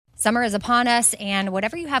Summer is upon us, and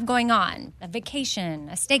whatever you have going on, a vacation,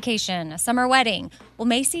 a staycation, a summer wedding, well,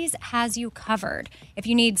 Macy's has you covered. If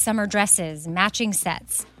you need summer dresses, matching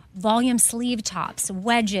sets, volume sleeve tops,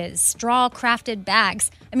 wedges, straw-crafted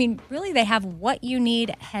bags, really they have what you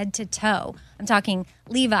need head to toe. I'm talking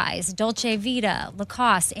Levi's, Dolce Vita,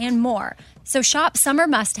 Lacoste, and more. So shop summer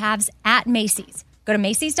must-haves at Macy's. Go to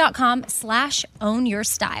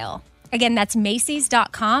Macys.com/ownyourstyle. Again, that's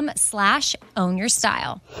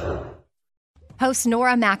Macys.com/ownyourstyle. Host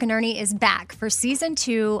Nora McInerney is back for season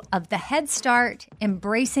 2 of The Head Start,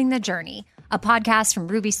 Embracing the Journey, a podcast from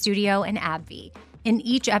Ruby Studio and AbbVie. In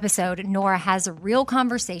each episode, Nora has real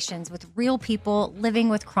conversations with real people living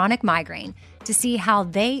with chronic migraine to see how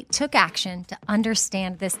they took action to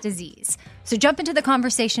understand this disease. So jump into the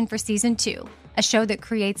conversation for season 2, a show that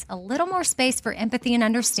creates a little more space for empathy and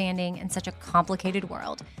understanding in such a complicated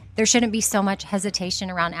world. There shouldn't be so much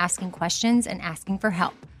hesitation around asking questions and asking for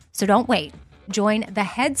help. So don't wait. Join The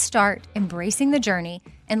Head Start, Embracing the Journey,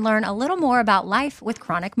 and learn a little more about life with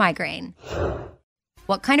chronic migraine.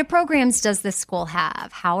 What kind of programs does this school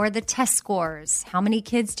have? How are the test scores? How many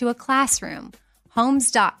kids to a classroom?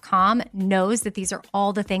 Homes.com knows that these are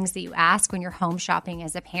all the things that you ask when you're home shopping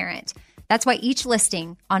as a parent. That's why each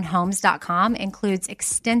listing on Homes.com includes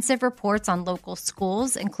extensive reports on local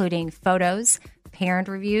schools, including photos, parent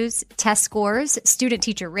reviews, test scores,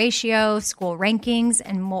 student-teacher ratio, school rankings,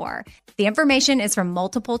 and more. The information is from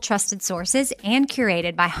multiple trusted sources and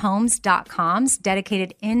curated by Homes.com's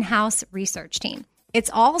dedicated in-house research team. It's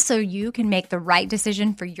all so you can make the right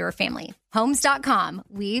decision for your family. Homes.com,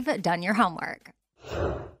 we've done your homework.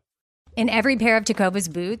 In every pair of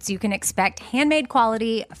Tecovas boots, you can expect handmade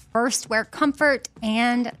quality, first wear comfort,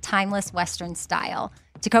 and timeless Western style.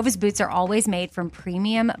 Tecovas boots are always made from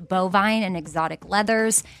premium bovine and exotic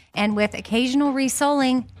leathers, and with occasional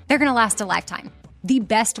resoling, they're going to last a lifetime. The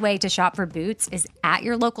best way to shop for boots is at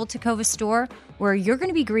your local Tecovas store, where you're going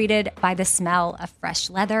to be greeted by the smell of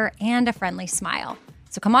fresh leather and a friendly smile.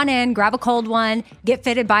 So come on in, grab a cold one, get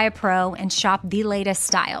fitted by a pro, and shop the latest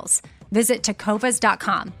styles. Visit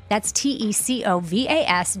tecovas.com. That's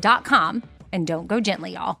TECOVAS.com. And don't go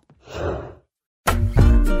gently, y'all.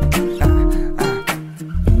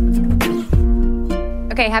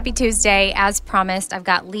 Okay, happy Tuesday. As promised, I've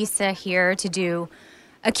got Lisa here to do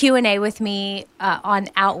a Q&A with me on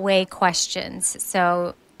Outweigh questions.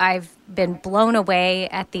 So I've been blown away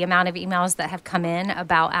at the amount of emails that have come in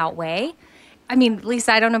about Outweigh.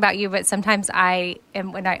 Lisa, I don't know about you, but sometimes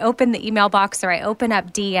when I open the email box or I open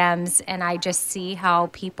up DMs and I just see how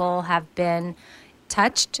people have been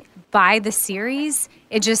touched by the series,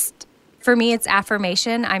 for me, it's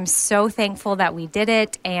affirmation. I'm so thankful that we did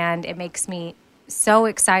it, and it makes me so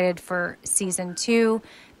excited for season 2,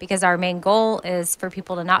 because our main goal is for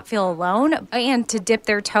people to not feel alone and to dip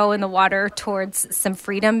their toe in the water towards some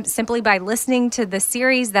freedom simply by listening to the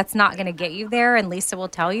series. That's not going to get you there. And Lisa will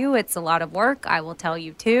tell you it's a lot of work. I will tell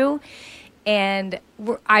you too. And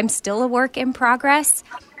I'm still a work in progress.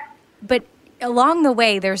 But along the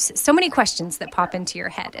way, there's so many questions that pop into your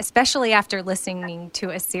head, especially after listening to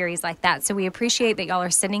a series like that. So we appreciate that y'all are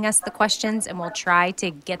sending us the questions, and we'll try to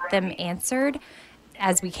get them answered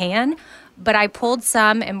as we can. But I pulled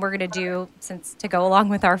some, and we're going to do, since to go along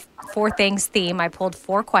with our 4 things theme, I pulled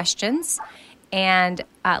 4 questions, and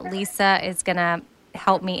Lisa is going to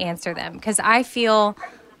help me answer them, because I feel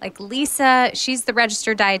like Lisa, she's the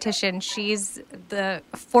registered dietitian. She's the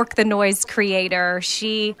Fork the Noise creator.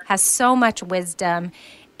 She has so much wisdom,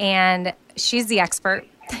 and she's the expert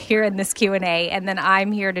here in this Q&A. And then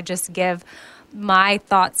I'm here to just give my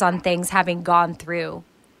thoughts on things, having gone through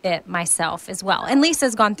it myself as well. And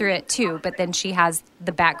Lisa's gone through it too, but then she has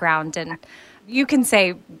the background. And you can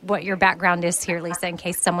say what your background is here, Lisa, in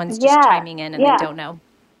case someone's just chiming in and they don't know.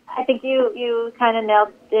 I think you kind of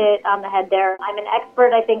nailed it on the head there. I'm an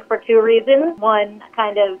expert, I think, for 2 reasons. One,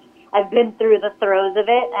 I've been through the throes of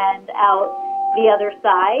it and out the other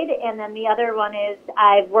side. And then the other one is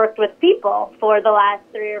I've worked with people for the last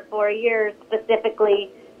 3 or 4 years, specifically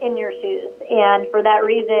in your shoes. And for that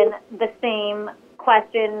reason, the same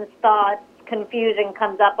questions, thoughts, confusion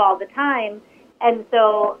comes up all the time. And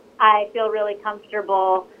so I feel really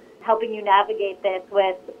comfortable helping you navigate this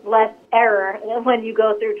with less error when you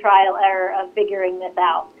go through trial error of figuring this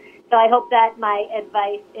out. So I hope that my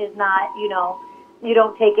advice is not, you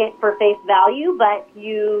don't take it for face value, but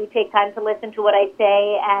you take time to listen to what I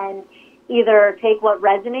say and either take what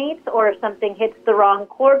resonates, or if something hits the wrong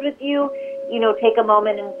chord with you, take a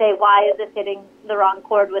moment and say, why is this hitting the wrong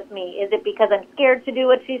chord with me? Is it because I'm scared to do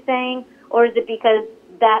what she's saying, or is it because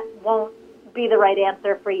that won't be the right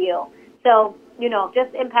answer for you? So,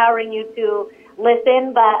 just empowering you to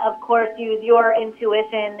listen, but of course use your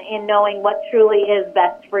intuition in knowing what truly is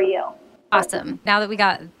best for you. Awesome. Now that we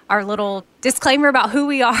got our little disclaimer about who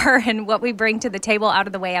we are and what we bring to the table out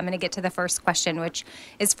of the way, I'm going to get to the first question, which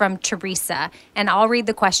is from Teresa. And I'll read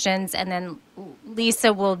the questions, and then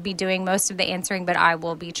Lisa will be doing most of the answering, but I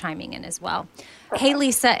will be chiming in as well. Hey,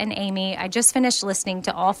 Lisa and Amy, I just finished listening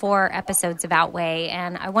to all 4 episodes of Outweigh,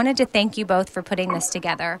 and I wanted to thank you both for putting this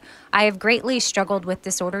together. I have greatly struggled with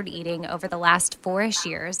disordered eating over the last 4-ish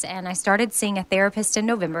years, and I started seeing a therapist in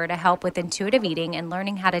November to help with intuitive eating and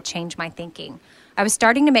learning how to change my thinking. I was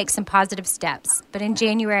starting to make some positive steps, but in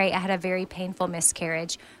January I had a very painful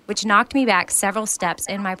miscarriage, which knocked me back several steps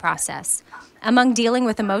in my process. Among dealing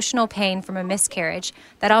with emotional pain from a miscarriage,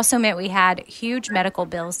 that also meant we had huge medical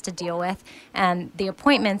bills to deal with, and the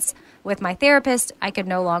appointments with my therapist I could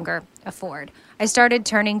no longer afford. I started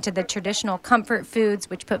turning to the traditional comfort foods,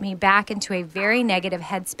 which put me back into a very negative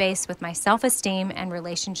headspace with my self-esteem and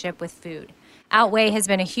relationship with food. Outweigh has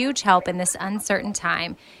been a huge help in this uncertain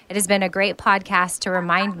time. It has been a great podcast to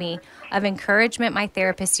remind me of encouragement my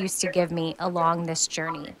therapist used to give me along this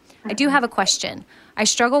journey. I do have a question. I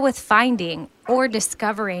struggle with finding or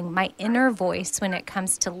discovering my inner voice when it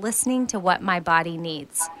comes to listening to what my body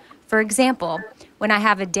needs. For example, when I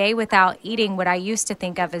have a day without eating what I used to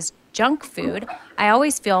think of as junk food, I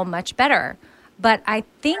always feel much better. But I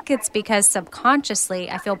think it's because subconsciously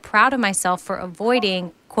I feel proud of myself for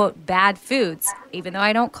avoiding, quote, bad foods, even though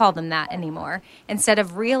I don't call them that anymore, instead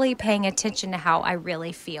of really paying attention to how I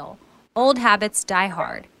really feel. Old habits die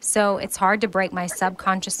hard, so it's hard to break my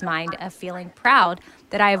subconscious mind of feeling proud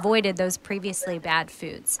that I avoided those previously bad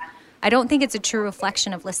foods. I don't think it's a true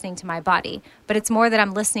reflection of listening to my body, but it's more that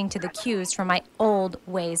I'm listening to the cues from my old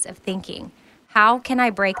ways of thinking. How can I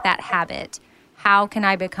break that habit? How can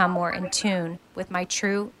I become more in tune with my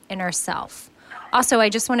true inner self? Also, I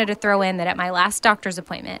just wanted to throw in that at my last doctor's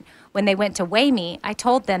appointment, when they went to weigh me, I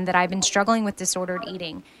told them that I've been struggling with disordered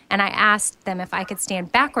eating, and I asked them if I could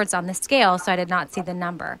stand backwards on the scale so I did not see the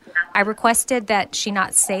number. I requested that she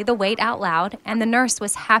not say the weight out loud, and the nurse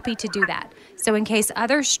was happy to do that. So in case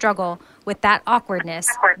others struggle with that awkwardness,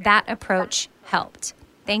 that approach helped.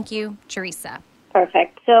 Thank you, Teresa.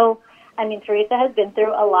 Perfect. So, Teresa has been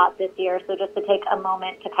through a lot this year, so just to take a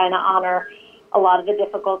moment to kind of honor a lot of the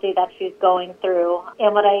difficulty that she's going through.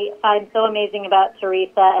 And what I find so amazing about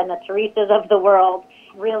Teresa and the Teresas of the world,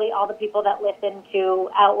 really all the people that listen to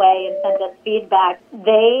Outweigh and send us feedback,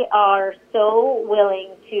 they are so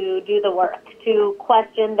willing to do the work, to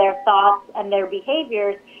question their thoughts and their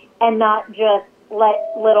behaviors and not just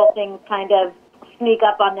let little things kind of sneak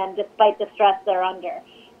up on them despite the stress they're under.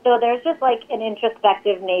 So there's just like an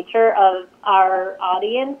introspective nature of our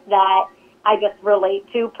audience that I just relate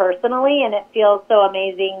to personally, and it feels so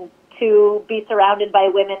amazing to be surrounded by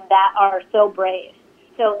women that are so brave.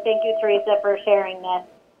 So thank you, Teresa, for sharing this.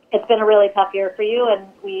 It's been a really tough year for you, and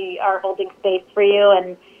we are holding space for you,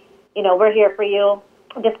 and, we're here for you,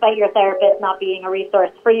 despite your therapist not being a resource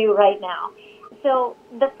for you right now. So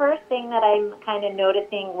the first thing that I'm kind of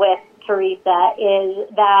noticing with Teresa is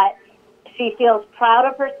that she feels proud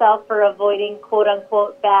of herself for avoiding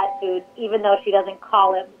quote-unquote bad foods, even though she doesn't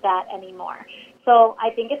call it that anymore. So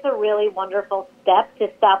I think it's a really wonderful step to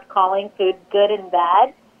stop calling food good and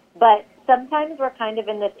bad. But sometimes we're kind of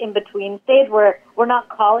in this in-between stage where we're not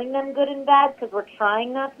calling them good and bad because we're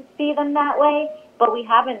trying not to see them that way, but we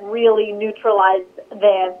haven't really neutralized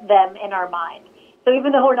them in our mind. So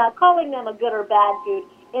even though we're not calling them a good or bad food,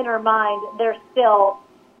 in our mind, they're still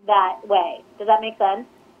that way. Does that make sense?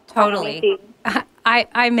 Totally.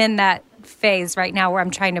 I'm in that phase right now where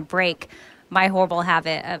I'm trying to break my horrible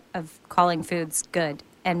habit of calling foods good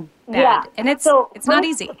and bad. Yeah. And it's not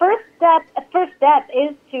easy. First step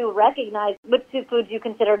is to recognize which foods you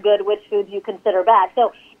consider good, which foods you consider bad.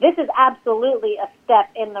 So this is absolutely a step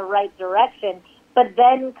in the right direction, but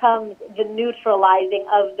then comes the neutralizing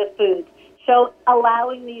of the foods. So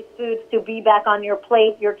allowing these foods to be back on your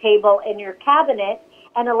plate, your table, and your cabinet,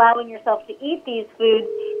 and allowing yourself to eat these foods,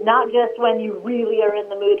 not just when you really are in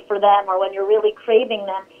the mood for them or when you're really craving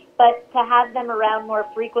them, but to have them around more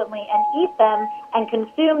frequently and eat them and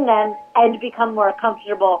consume them and become more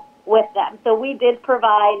comfortable with them. So we did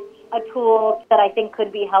provide a tool that I think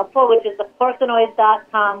could be helpful, which is the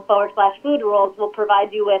porkanoise.com/food rules will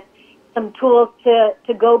provide you with some tools to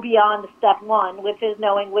go beyond step one, which is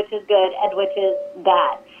knowing which is good and which is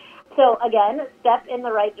bad. So again, step in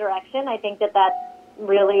the right direction. I think that that's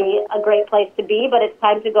really a great place to be, but it's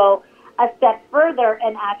time to go a step further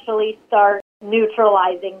and actually start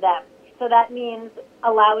neutralizing them. So that means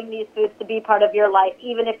allowing these foods to be part of your life,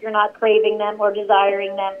 even if you're not craving them or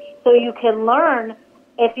desiring them, so you can learn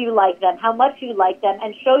if you like them, how much you like them,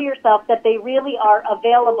 and show yourself that they really are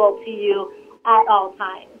available to you at all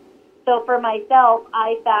times. So for myself,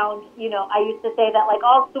 I found, I used to say that like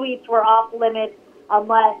all sweets were off limits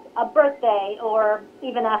unless a birthday or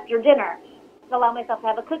even after dinner. Allow myself to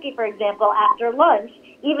have a cookie, for example, after lunch,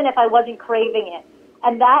 even if I wasn't craving it.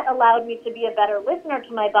 And that allowed me to be a better listener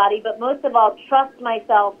to my body, but most of all, trust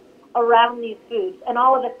myself around these foods. And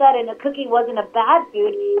all of a sudden, a cookie wasn't a bad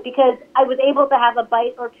food because I was able to have a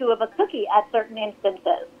bite or two of a cookie at certain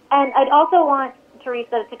instances. And I'd also want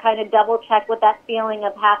Teresa to kind of double check with that feeling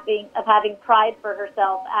of having pride for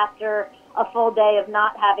herself after a full day of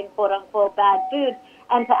not having quote unquote bad foods,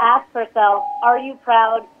 and to ask herself, are you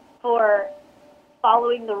proud for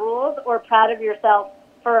following the rules or proud of yourself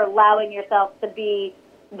for allowing yourself to be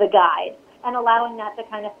the guide and allowing that to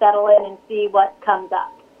kind of settle in and see what comes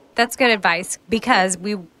up. That's good advice because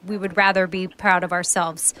we would rather be proud of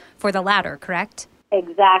ourselves for the latter, correct?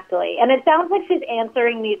 Exactly. And it sounds like she's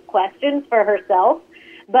answering these questions for herself,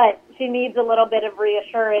 but she needs a little bit of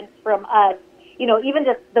reassurance from us. Even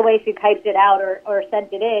just the way she typed it out or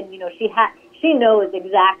sent it in, she knows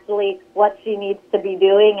exactly what she needs to be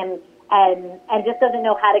doing and just doesn't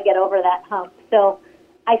know how to get over that hump. So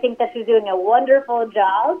I think that she's doing a wonderful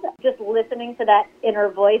job just listening to that inner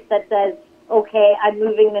voice that says, okay, I'm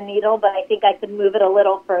moving the needle, but I think I could move it a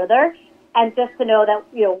little further. And just to know that,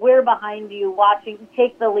 we're behind you, watching,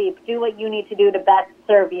 take the leap, do what you need to do to best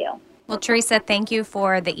serve you. Well, Teresa, thank you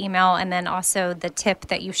for the email and then also the tip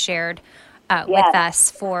that you shared Yes. with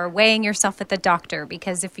us for weighing yourself at the doctor.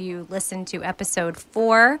 Because if you listen to episode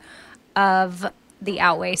 4 of the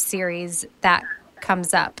Outweigh series, that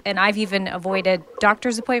comes up. And I've even avoided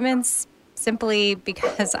doctor's appointments simply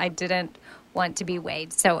because I didn't want to be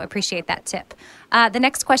weighed. So appreciate that tip. The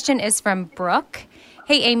next question is from Brooke.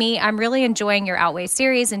 Hey, Amy, I'm really enjoying your Outweigh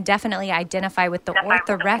series and definitely identify with the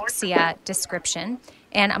orthorexia description,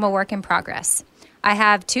 and I'm a work in progress. I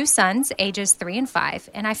have 2 sons, ages 3 and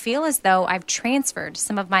 5, and I feel as though I've transferred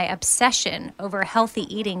some of my obsession over healthy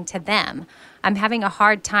eating to them. I'm having a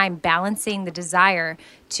hard time balancing the desire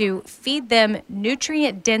to feed them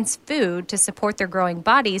nutrient-dense food to support their growing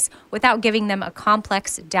bodies without giving them a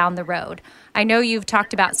complex down the road. I know you've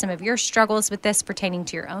talked about some of your struggles with this pertaining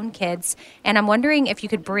to your own kids, and I'm wondering if you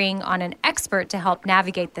could bring on an expert to help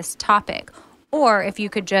navigate this topic, or if you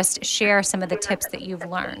could just share some of the tips that you've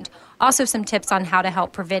learned. Also, some tips on how to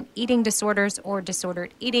help prevent eating disorders or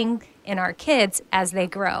disordered eating in our kids as they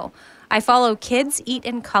grow. I follow Kids Eat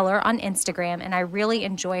in Color on Instagram, and I really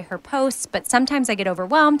enjoy her posts, but sometimes I get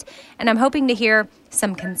overwhelmed, and I'm hoping to hear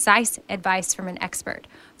some concise advice from an expert.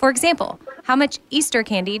 For example, how much Easter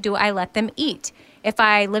candy do I let them eat? If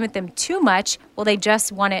I limit them too much, will they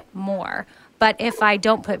just want it more? But if I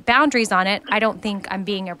don't put boundaries on it, I don't think I'm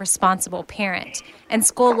being a responsible parent. And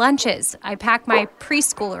school lunches. I pack my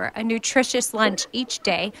preschooler a nutritious lunch each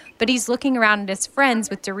day, but he's looking around at his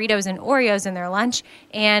friends with Doritos and Oreos in their lunch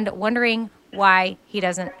and wondering why he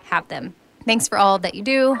doesn't have them. Thanks for all that you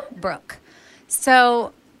do, Brooke.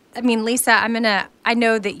 So, Lisa, I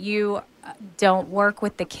know that you don't work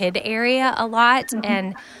with the kid area a lot,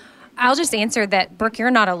 and I'll just answer that, Brooke, you're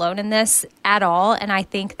not alone in this at all. And I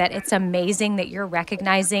think that it's amazing that you're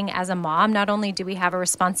recognizing as a mom, not only do we have a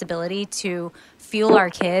responsibility to fuel our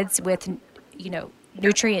kids with,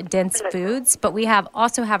 nutrient-dense foods, but we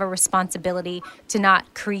also have a responsibility to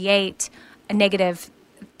not create a negative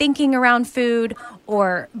thinking around food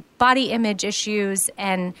or body image issues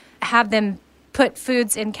and have them put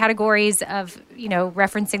foods in categories of,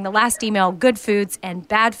 referencing the last email, good foods and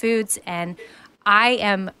bad foods. And I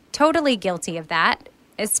am totally guilty of that,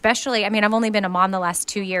 especially, I've only been a mom the last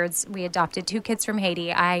 2 years. We adopted 2 kids from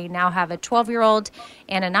Haiti. I now have a 12-year-old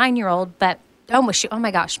and a 9-year-old, but oh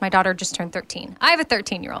my gosh, my daughter just turned 13. I have a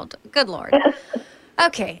 13-year-old. Good Lord.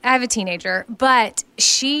 Okay, I have a teenager, but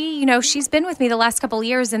she's been with me the last couple of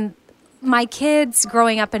years, and my kids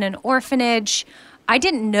growing up in an orphanage, I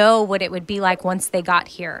didn't know what it would be like once they got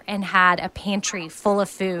here and had a pantry full of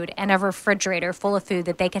food and a refrigerator full of food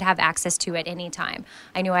that they could have access to at any time.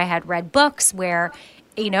 I knew I had read books where,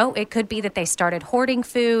 it could be that they started hoarding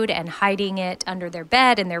food and hiding it under their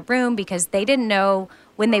bed in their room because they didn't know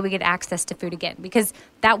when they would get access to food again, because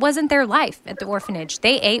that wasn't their life at the orphanage.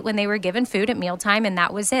 They ate when they were given food at mealtime, and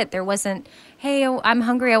that was it. There wasn't, hey, I'm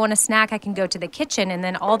hungry, I want a snack, I can go to the kitchen. And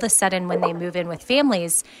then all of a sudden when they move in with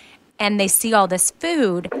families and they see all this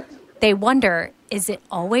food, they wonder, is it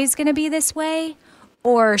always going to be this way?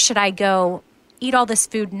 Or should I go eat all this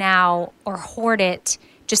food now or hoard it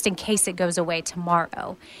just in case it goes away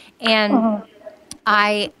tomorrow? And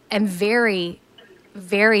I am very,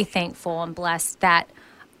 very thankful and blessed that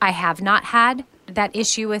I have not had that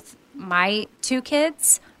issue with my two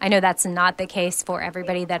kids. I know that's not the case for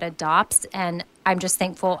everybody that adopts, and I'm just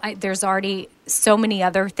thankful. There's already so many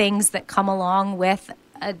other things that come along with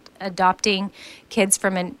adopting kids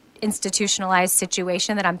from an institutionalized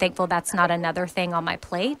situation that I'm thankful that's not another thing on my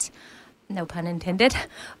plate. No pun intended.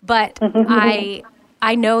 But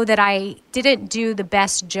I know that I didn't do the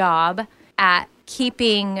best job at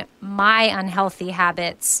keeping my unhealthy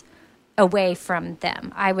habits away from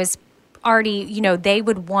them. I was already, they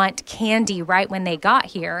would want candy right when they got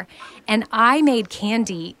here. And I made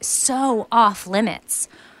candy so off limits.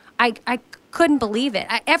 I couldn't believe it.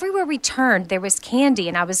 Everywhere we turned, there was candy.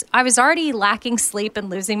 And I was already lacking sleep and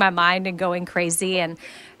losing my mind and going crazy. And,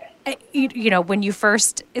 when you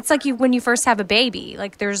first, it's like when you first have a baby,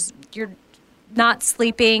 like you're not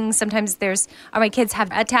sleeping. Sometimes my kids have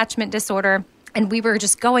attachment disorder. And we were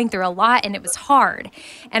just going through a lot, and it was hard.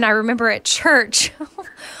 And I remember at church,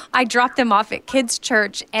 I dropped them off at kids'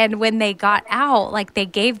 church, and when they got out, like they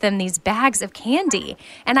gave them these bags of candy.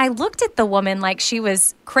 And I looked at the woman like she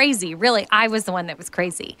was crazy. Really, I was the one that was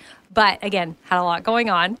crazy. But again, had a lot going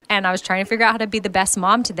on, and I was trying to figure out how to be the best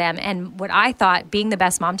mom to them. And what I thought being the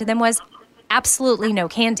best mom to them was absolutely no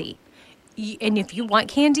candy. And if you want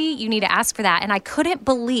candy, you need to ask for that. And I couldn't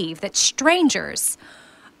believe that strangers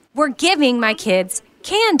were giving my kids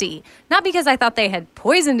candy. Not because I thought they had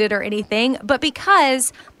poisoned it or anything, but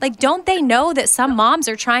because, don't they know that some moms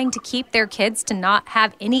are trying to keep their kids to not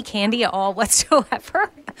have any candy at all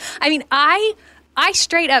whatsoever? I mean, I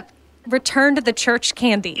straight up returned the church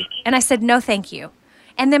candy, and I said, no, thank you.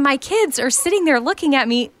 And then my kids are sitting there looking at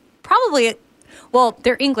me, probably, well,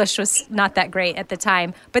 their English was not that great at the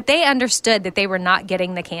time, but they understood that they were not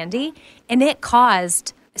getting the candy, and it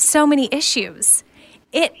caused so many issues.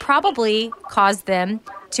 It probably caused them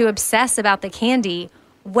to obsess about the candy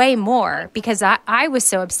way more because I was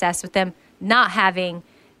so obsessed with them not having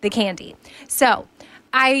the candy. So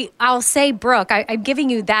I'll say, Brooke, I'm giving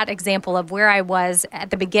you that example of where I was at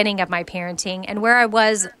the beginning of my parenting and where I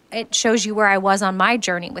was. It shows you where I was on my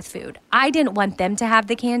journey with food. I didn't want them to have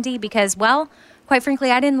the candy because, well, quite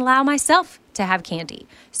frankly, I didn't allow myself to have candy.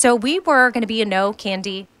 So we were going to be a no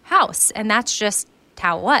candy house, and that's just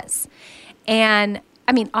how it was. And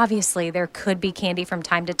I mean, obviously, there could be candy from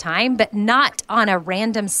time to time, but not on a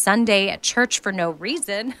random Sunday at church for no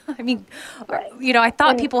reason. I mean, I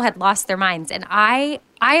thought people had lost their minds. And I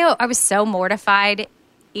was so mortified.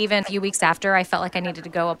 Even a few weeks after, I felt like I needed to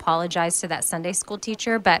go apologize to that Sunday school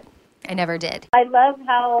teacher, but I never did. I love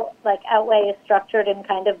how, Outweigh is structured in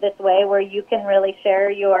kind of this way where you can really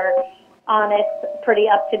share your honest, pretty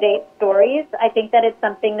up-to-date stories. I think that it's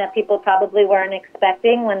something that people probably weren't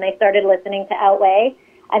expecting when they started listening to Outweigh.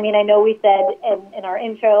 I mean, I know we said in our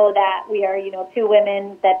intro that we are, two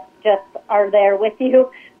women that just are there with you,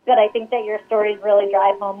 but I think that your stories really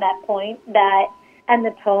drive home that point and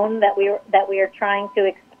the tone that we are trying to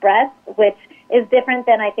express, which is different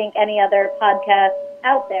than I think any other podcast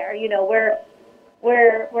out there.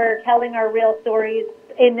 We're telling our real stories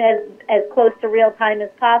in as close to real time as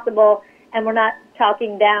possible. And we're not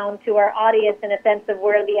talking down to our audience in a sense of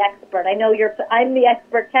we're the expert. I know I'm the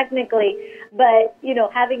expert technically, but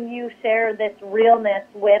having you share this realness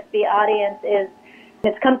with the audience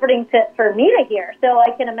it's comforting for me to hear. So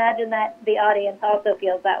I can imagine that the audience also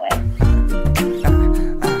feels that way.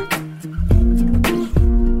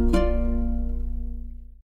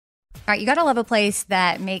 All right, you got to love a place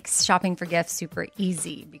that makes shopping for gifts super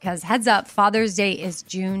easy because heads up, Father's Day is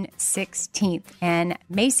June 16th and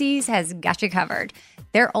Macy's has got you covered.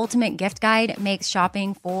 Their ultimate gift guide makes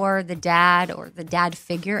shopping for the dad or the dad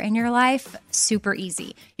figure in your life super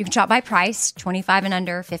easy. You can shop by price, 25 and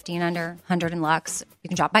under, 50 and under, 100 and luxe. You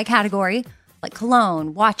can shop by category, like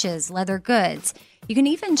cologne, watches, leather goods. You can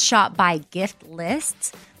even shop by gift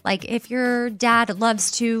lists, like if your dad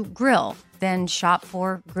loves to grill, then shop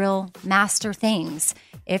for grill master things.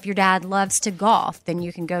 If your dad loves to golf, then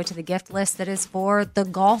you can go to the gift list that is for the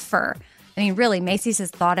golfer. I mean, really, Macy's has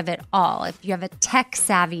thought of it all. If you have a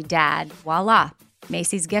tech-savvy dad, voila,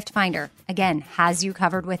 Macy's Gift Finder, again, has you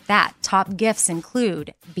covered with that. Top gifts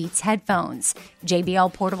include Beats headphones,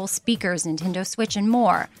 JBL portable speakers, Nintendo Switch, and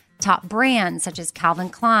more. Top brands such as Calvin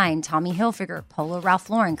Klein, Tommy Hilfiger, Polo Ralph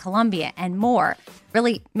Lauren, Columbia, and more.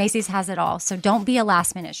 Really, Macy's has it all, so don't be a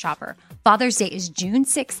last-minute shopper. Father's Day is June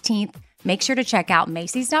 16th. Make sure to check out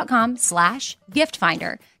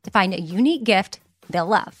Macys.com/giftfinder to find a unique gift they'll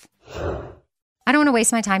love. I don't want to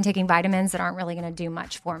waste my time taking vitamins that aren't really going to do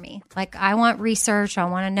much for me. I want research. I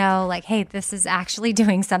want to know, hey, this is actually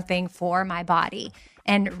doing something for my body.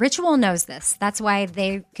 And Ritual knows this. That's why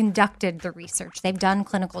they conducted the research. They've done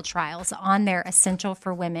clinical trials on their Essential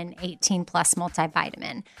for Women 18 Plus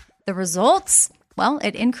multivitamin. The results? Well,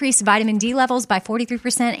 it increased vitamin D levels by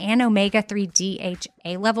 43% and omega-3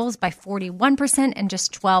 DHA levels by 41% in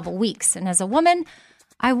just 12 weeks. And as a woman,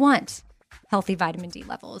 I want healthy vitamin D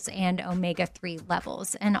levels and omega-3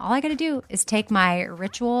 levels. And all I got to do is take my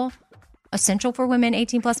Ritual Essential for Women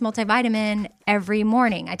 18 Plus multivitamin every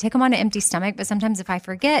morning. I take them on an empty stomach, but sometimes if I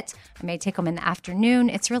forget, I may take them in the afternoon.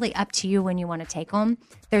 It's really up to you when you want to take them.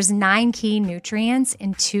 There's 9 key nutrients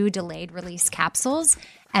in 2 delayed release capsules.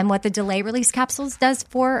 And what the delayed release capsules does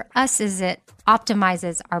for us is it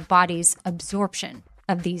optimizes our body's absorption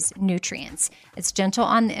of these nutrients. It's gentle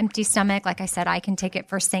on the empty stomach. Like I said, I can take it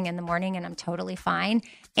first thing in the morning and I'm totally fine.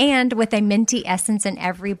 And with a minty essence in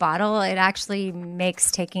every bottle, it actually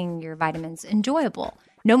makes taking your vitamins enjoyable.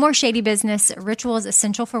 No more shady business. Ritual's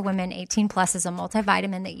Essential for Women 18 Plus is a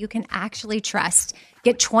multivitamin that you can actually trust.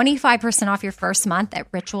 Get 25% off your first month at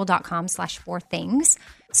ritual.com/4things.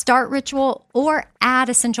 Start Ritual or add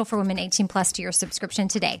Essential for Women 18 Plus to your subscription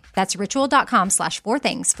today. That's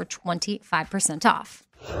ritual.com/4things for 25% off.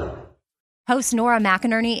 Host Nora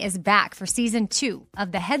McInerney is back for season 2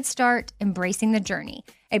 of the Head Start Embracing the Journey,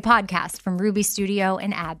 a podcast from Ruby Studio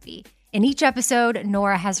and AbbVie. In each episode,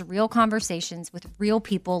 Nora has real conversations with real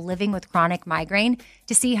people living with chronic migraine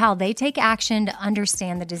to see how they take action to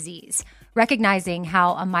understand the disease. Recognizing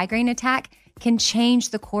how a migraine attack can change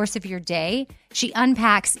the course of your day, she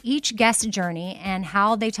unpacks each guest's journey and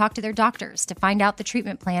how they talk to their doctors to find out the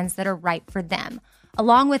treatment plans that are right for them.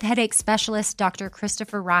 Along with headache specialist Dr.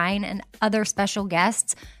 Christopher Ryan and other special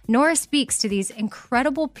guests, Nora speaks to these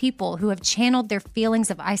incredible people who have channeled their feelings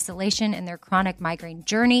of isolation in their chronic migraine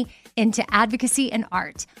journey into advocacy and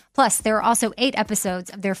art. Plus, there are also 8 episodes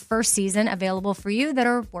of their first season available for you that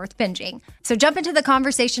are worth binging. So jump into the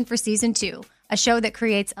conversation for season 2, a show that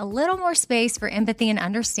creates a little more space for empathy and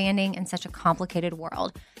understanding in such a complicated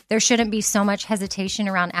world. There shouldn't be so much hesitation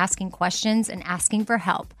around asking questions and asking for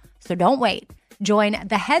help. So don't wait. Join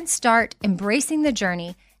the Head Start Embracing the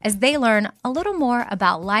Journey as they learn a little more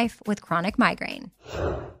about life with chronic migraine.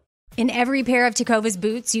 In every pair of Tecovas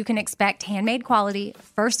boots, you can expect handmade quality,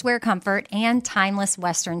 first wear comfort, and timeless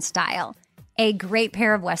Western style. A great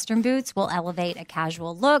pair of Western boots will elevate a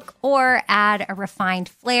casual look or add a refined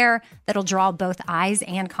flair that'll draw both eyes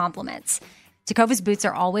and compliments. Tecovas boots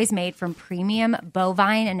are always made from premium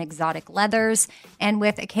bovine and exotic leathers, and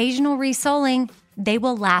with occasional resoling, they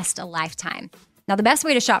will last a lifetime. Now, the best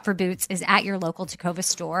way to shop for boots is at your local Tecovas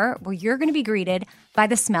store, where you're going to be greeted by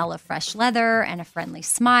the smell of fresh leather and a friendly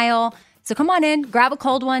smile. So come on in, grab a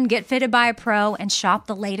cold one, get fitted by a pro, and shop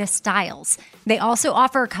the latest styles. They also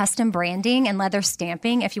offer custom branding and leather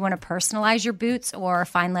stamping if you want to personalize your boots or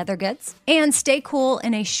fine leather goods. And stay cool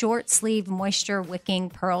in a short sleeve moisture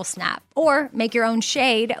wicking pearl snap. Or make your own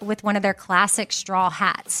shade with one of their classic straw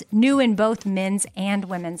hats, new in both men's and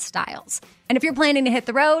women's styles. And if you're planning to hit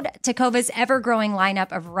the road, Tecovas' ever-growing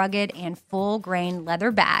lineup of rugged and full-grain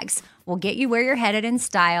leather bags will get you where you're headed in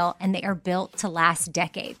style, and they are built to last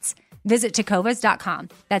decades. Visit Tecovas.com.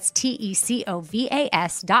 That's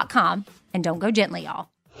Tecovas.com. And don't go gently, y'all.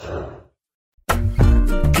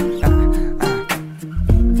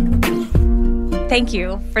 Thank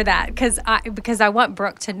you for that, because I want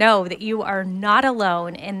Brooke to know that you are not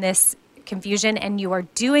alone in this confusion, and you are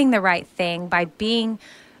doing the right thing by being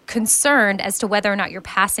concerned as to whether or not you're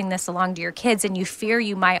passing this along to your kids, and you fear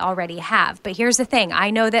you might already have. But here's the thing. I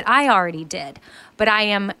know that I already did, but I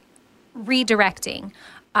am redirecting.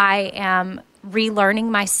 I am relearning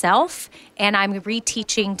myself, and I'm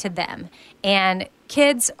reteaching to them. And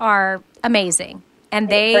kids are amazing. And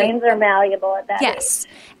brains are malleable at that yes.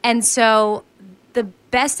 age. And so the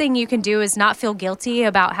best thing you can do is not feel guilty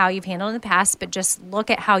about how you've handled in the past, but just look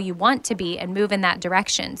at how you want to be and move in that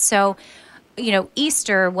direction. So,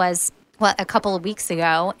 Easter was a couple of weeks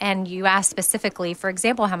ago, and you asked specifically, for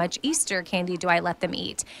example, how much Easter candy do I let them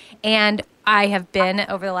eat? And I have been,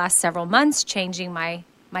 over the last several months, changing my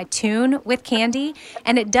tune with candy.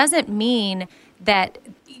 And it doesn't mean that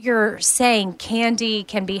you're saying candy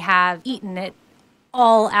can be eaten at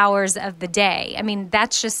all hours of the day. I mean,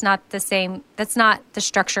 that's just not the same. That's not the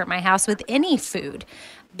structure at my house with any food,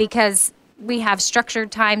 because we have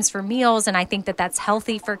structured times for meals, and I think that that's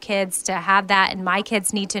healthy for kids to have that. And my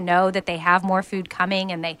kids need to know that they have more food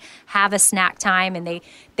coming, and they have a snack time, and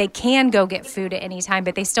they can go get food at any time,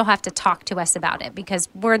 but they still have to talk to us about it because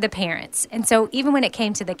we're the parents. And so even when it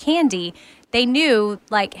came to the candy, they knew,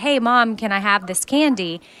 like, hey, Mom, can I have this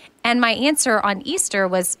candy? And my answer on Easter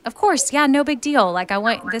was, of course, yeah, no big deal. Like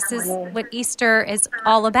this is what Easter is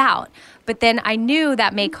all about. But then I knew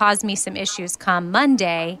that may cause me some issues come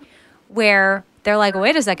Monday where they're like,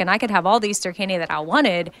 wait a second, I could have all the Easter candy that I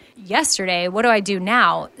wanted yesterday. What do I do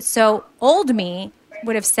now? So old me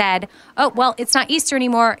would have said, oh, well, it's not Easter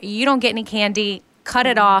anymore. You don't get any candy. Cut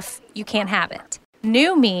it off. You can't have it.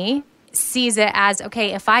 New me sees it as,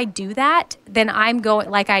 okay, if I do that, then I'm going,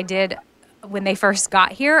 like I did when they first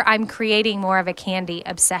got here, I'm creating more of a candy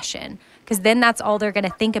obsession, because then that's all they're going to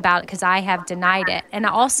think about because I have denied it. And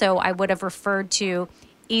also I would have referred to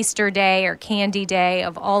Easter Day or Candy Day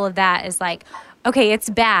of all of that as like, okay, it's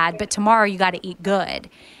bad, but tomorrow you got to eat good.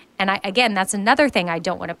 And again, that's another thing I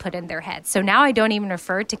don't want to put in their head. So now I don't even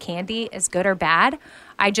refer to candy as good or bad.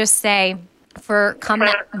 I just say for come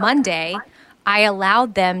that Monday, I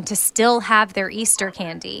allowed them to still have their Easter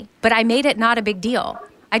candy, but I made it not a big deal.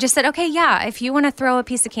 I just said, okay, yeah, if you want to throw a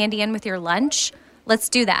piece of candy in with your lunch, let's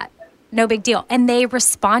do that. No big deal. And they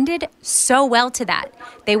responded so well to that.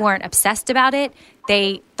 They weren't obsessed about it.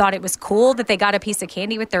 They thought it was cool that they got a piece of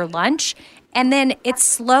candy with their lunch. And then they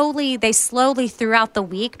slowly throughout the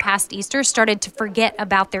week past Easter started to forget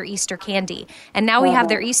about their Easter candy. And now we have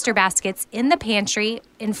their Easter baskets in the pantry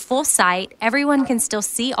in full sight. Everyone can still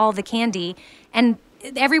see all the candy, and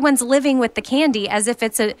everyone's living with the candy as if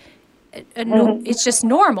it's it's just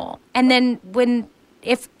normal. And then I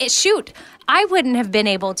wouldn't have been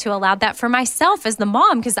able to allow that for myself as the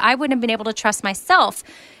mom, because I wouldn't have been able to trust myself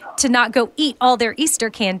to not go eat all their Easter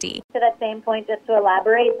candy. To that same point, just to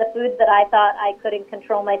elaborate, the foods that I thought I couldn't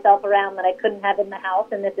control myself around, that I couldn't have in the house,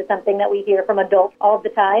 and this is something that we hear from adults all the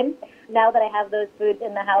time. Now that I have those foods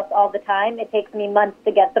in the house all the time, it takes me months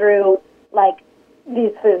to get through, like,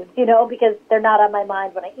 these foods, because they're not on my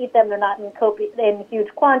mind when I eat them. They're not in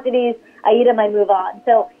huge quantities. I eat them, I move on.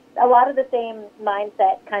 So a lot of the same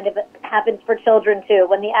mindset kind of happens for children too.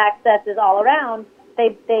 When the access is all around,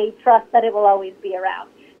 they trust that it will always be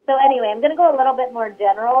around. So anyway, I'm going to go a little bit more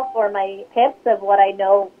general for my tips of what I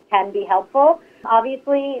know can be helpful.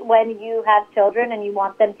 Obviously, when you have children and you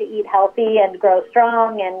want them to eat healthy and grow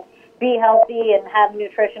strong and be healthy and have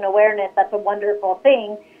nutrition awareness, that's a wonderful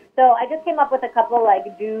thing. So I just came up with a couple like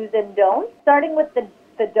do's and don'ts, starting with the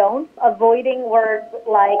don'ts, avoiding words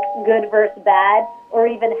like good versus bad or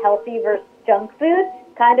even healthy versus junk food,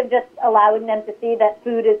 kind of just allowing them to see that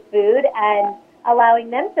food is food and allowing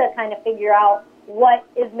them to kind of figure out what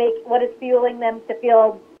is fueling them to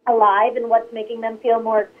feel alive and what's making them feel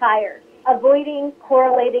more tired. Avoiding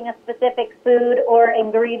correlating a specific food or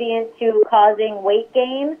ingredient to causing weight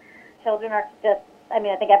gain. Children are I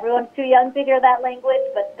think everyone's too young to hear that language,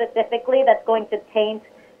 but specifically that's going to taint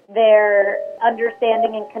their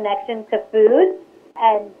understanding and connection to food.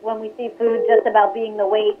 And when we see food just about being the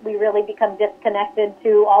weight, we really become disconnected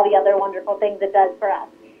to all the other wonderful things it does for us.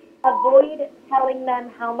 Avoid telling them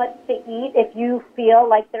how much to eat if you feel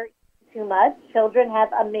like they're eating too much. Children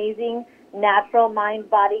have amazing natural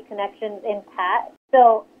mind-body connections intact.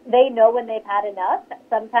 So they know when they've had enough.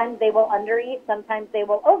 Sometimes they will undereat, sometimes they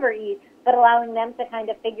will overeat, but allowing them to kind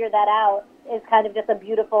of figure that out is kind of just a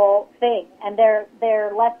beautiful thing. And they're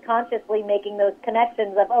less consciously making those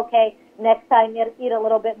connections of, okay, next time eat a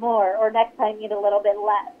little bit more, or next time eat a little bit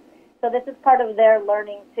less. So this is part of their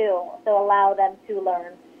learning too, so allow them to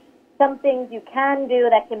learn. Some things you can do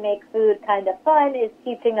that can make food kind of fun is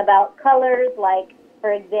teaching about colors, like,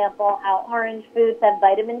 for example, how orange foods have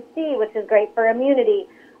vitamin C, which is great for immunity,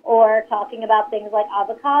 or talking about things like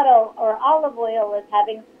avocado or olive oil as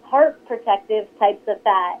having heart protective types of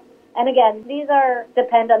fat. And again, these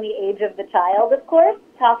depend on the age of the child, of course.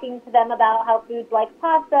 Talking to them about how foods like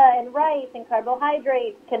pasta and rice and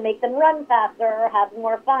carbohydrates can make them run faster or have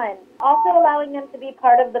more fun. Also allowing them to be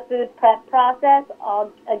part of the food prep process.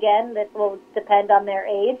 Again, this will depend on their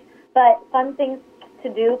age, but fun things to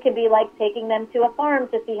do could be like taking them to a farm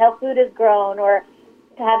to see how food is grown, or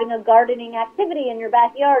to having a gardening activity in your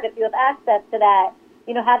backyard if you have access to that.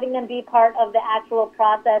 Having them be part of the actual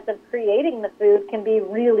process of creating the food can be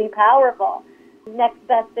really powerful. Next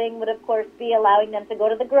best thing would, of course, be allowing them to go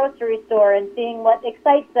to the grocery store and seeing what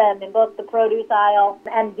excites them in both the produce aisle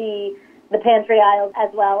and the pantry aisle as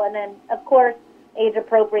well. And then, of course,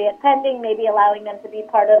 age-appropriate pending, maybe allowing them to be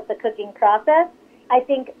part of the cooking process. I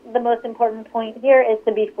think the most important point here is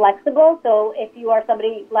to be flexible. So if you are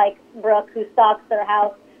somebody like Brooke who stocks their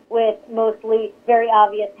house with mostly very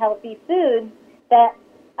obvious healthy foods, that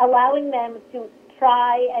allowing them to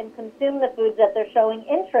try and consume the foods that they're showing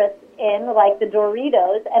interest in, like the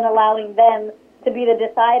Doritos, and allowing them to be the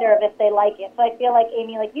decider of if they like it. So I feel like,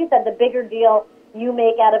 Amy, like you said, the bigger deal you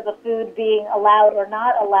make out of a food being allowed or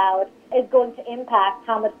not allowed is going to impact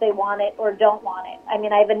how much they want it or don't want it. I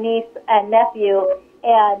mean, I have a niece and nephew,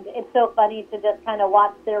 and it's so funny to just kind of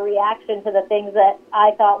watch their reaction to the things that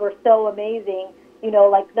I thought were so amazing. You know,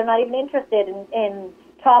 like they're not even interested in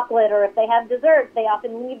chocolate, or if they have dessert, they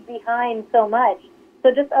often leave behind so much.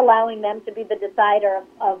 So just allowing them to be the decider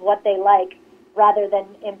of what they like rather than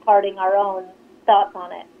imparting our own thoughts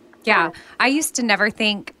on it. Yeah, I used to never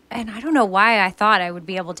think, and I don't know why I thought I would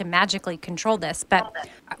be able to magically control this, but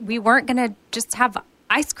we weren't going to just have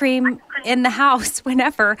ice cream in the house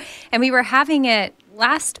whenever. And we were having it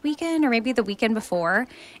last weekend or maybe the weekend before,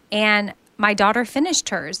 and my daughter finished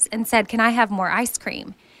hers and said, "Can I have more ice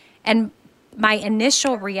cream?" And my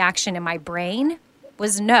initial reaction in my brain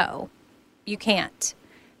was, no, you can't.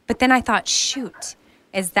 But then I thought, shoot,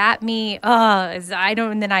 is that me?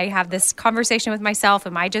 And then I have this conversation with myself.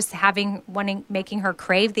 Am I just making her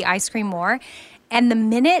crave the ice cream more? And the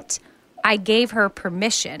minute I gave her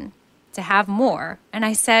permission to have more, and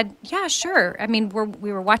I said, yeah, sure. I mean,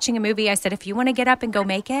 we were watching a movie. I said, if you want to get up and go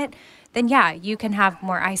make it, then yeah, you can have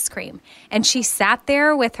more ice cream. And she sat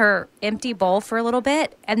there with her empty bowl for a little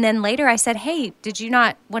bit. And then later I said, hey, did you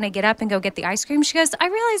not want to get up and go get the ice cream? She goes, I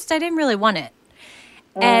realized I didn't really want it.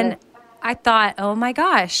 And I thought, oh my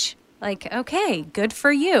gosh, like, okay, good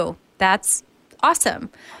for you. That's awesome.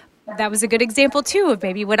 That was a good example too of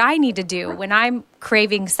maybe what I need to do when I'm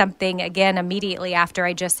craving something again immediately after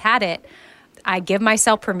I just had it. I give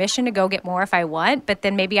myself permission to go get more if I want, but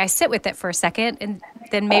then maybe I sit with it for a second and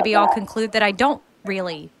then maybe I'll conclude that I don't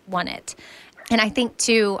really want it. And I think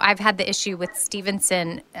too, I've had the issue with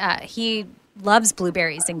Stevenson. He loves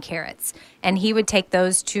blueberries and carrots, and he would take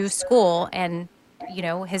those to school, and you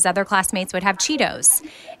know, his other classmates would have Cheetos.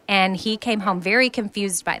 And he came home very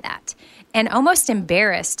confused by that and almost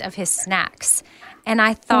embarrassed of his snacks. And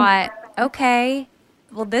I thought, okay,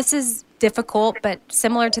 well, this is difficult, but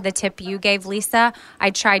similar to the tip you gave, Lisa,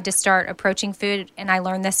 I tried to start approaching food, and I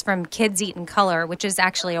learned this from Kids Eat in Color, which is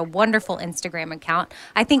actually a wonderful Instagram account.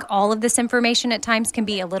 I think all of this information at times can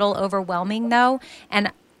be a little overwhelming, though,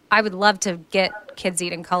 and I would love to get Kids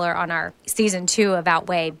Eat in Color on our season 2 of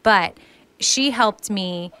Outweigh, but she helped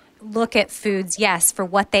me look at foods, yes, for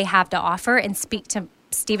what they have to offer, and speak to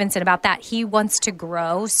Stevenson about that. He wants to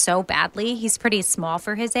grow so badly. He's pretty small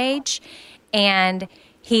for his age, and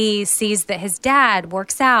he sees that his dad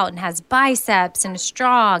works out and has biceps and is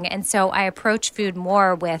strong. And so I approach food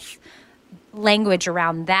more with language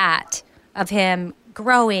around that, of him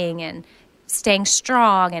growing and staying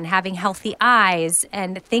strong and having healthy eyes,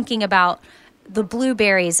 and thinking about the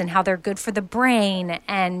blueberries and how they're good for the brain.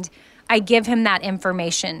 And I give him that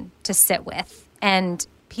information to sit with, and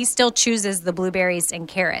he still chooses the blueberries and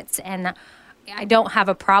carrots. And I don't have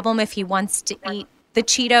a problem if he wants to eat the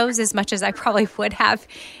Cheetos as much as I probably would have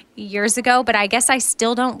years ago, but I guess I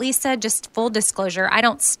still don't, Lisa. Just full disclosure, I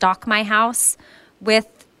don't stock my house with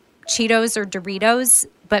Cheetos or Doritos,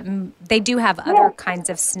 but they do have other kinds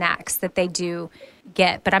of snacks that they do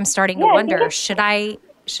get. But I'm starting to wonder, should I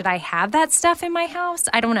have that stuff in my house?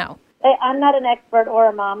 I don't know. I'm not an expert or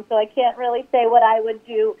a mom, so I can't really say what I would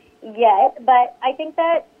do yet. But I think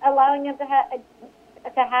that allowing them to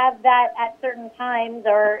have that at certain times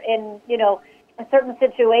or in certain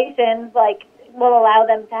situations, like, will allow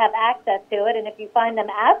them to have access to it. And if you find them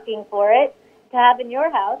asking for it to have in your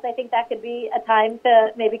house, I think that could be a time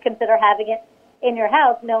to maybe consider having it in your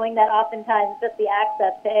house, knowing that oftentimes just the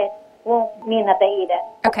access to it won't mean that they eat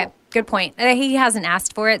it. Okay, good point. He hasn't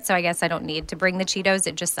asked for it, so I guess I don't need to bring the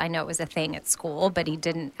Cheetos. I know it was a thing at school, but he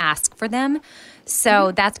didn't ask for them.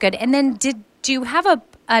 So that's good. And then do you have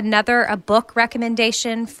a book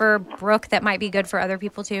recommendation for Brooke that might be good for other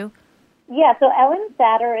people too? Yeah, so Ellen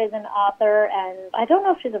Satter is an author, and I don't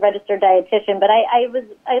know if she's a registered dietitian, but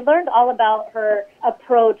I learned all about her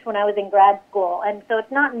approach when I was in grad school, and so it's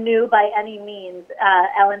not new by any means.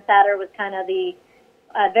 Ellen Satter was kind of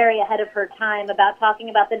very ahead of her time about talking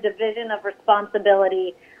about the division of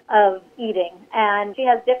responsibility of eating, and she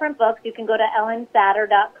has different books. You can go to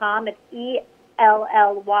ellensatter.com. It's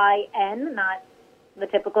ELLYN, not the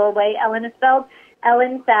typical way Ellen is spelled.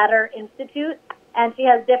 Ellen Satter Institute. And she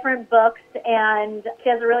has different books, and she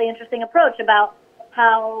has a really interesting approach about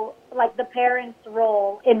how, like, the parent's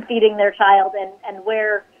role in feeding their child and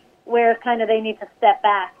where kind of they need to step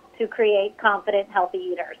back to create confident, healthy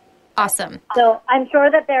eaters. Awesome. So I'm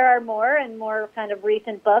sure that there are more and more kind of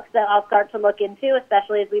recent books that I'll start to look into,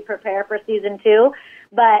 especially as we prepare for season 2,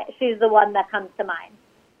 but she's the one that comes to mind.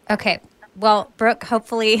 Okay. Well, Brooke,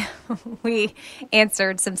 hopefully we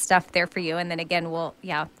answered some stuff there for you. And then again, we'll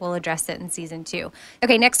address it in season 2.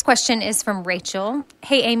 Okay, next question is from Rachel.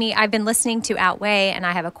 Hey, Amy, I've been listening to Outweigh and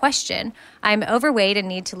I have a question. I'm overweight and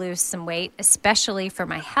need to lose some weight, especially for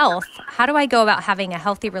my health. How do I go about having a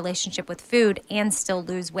healthy relationship with food and still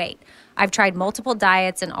lose weight? I've tried multiple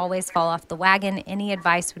diets and always fall off the wagon. Any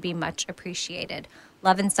advice would be much appreciated.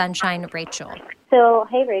 Love and sunshine, Rachel. So,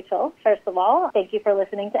 hey, Rachel, first of all, thank you for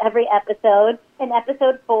listening to every episode. In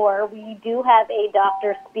episode 4, we do have a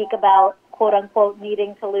doctor speak about, quote unquote,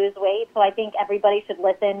 needing to lose weight. So I think everybody should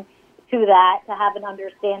listen to that to have an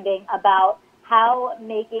understanding about how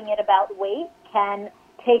making it about weight can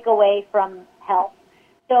take away from health.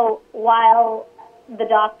 So while the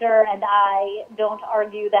doctor and I don't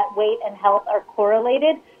argue that weight and health are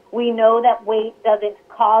correlated, we know that weight doesn't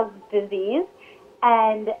cause disease.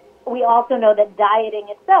 And we also know that dieting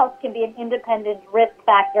itself can be an independent risk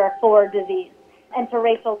factor for disease. And to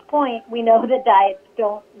Rachel's point, we know that diets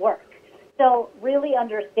don't work. So really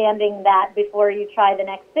understanding that before you try the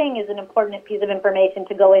next thing is an important piece of information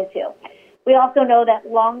to go into. We also know that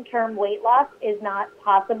long-term weight loss is not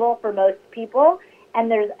possible for most people,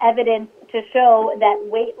 and there's evidence to show that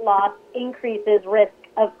weight loss increases risk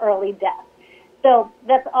of early death. So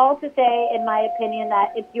that's all to say, in my opinion,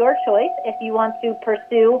 that it's your choice if you want to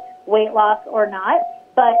pursue weight loss or not,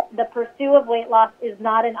 but the pursuit of weight loss is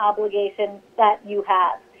not an obligation that you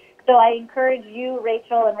have. So I encourage you,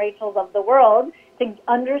 Rachel and Rachels of the world, to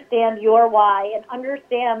understand your why and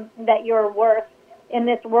understand that your worth in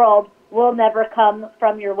this world will never come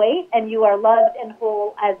from your weight, and you are loved and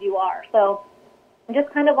whole as you are. So I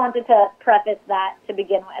just kind of wanted to preface that to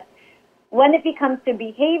begin with. When it comes to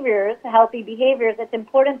behaviors, healthy behaviors, it's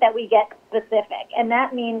important that we get specific, and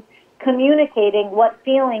that means communicating what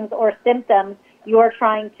feelings or symptoms you're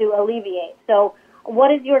trying to alleviate. So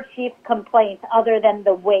what is your chief complaint other than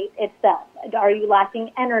the weight itself? Are you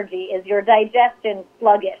lacking energy? Is your digestion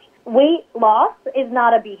sluggish? Weight loss is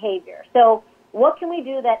not a behavior. So what can we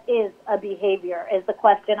do that is a behavior is the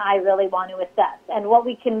question I really want to assess. And what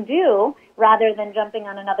we can do, rather than jumping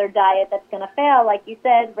on another diet that's going to fail, like you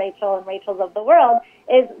said, Rachel and Rachels of the world,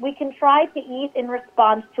 is we can try to eat in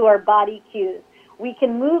response to our body cues. We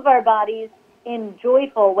can move our bodies in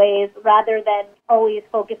joyful ways rather than always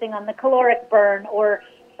focusing on the caloric burn or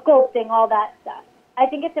sculpting, all that stuff. I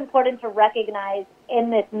think it's important to recognize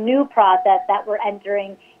in this new process that we're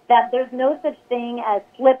entering that there's no such thing as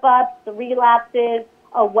slip-ups, relapses,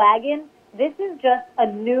 a wagon. This is just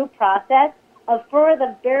a new process of, for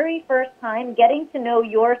the very first time, getting to know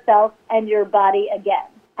yourself and your body again.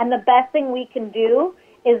 And the best thing we can do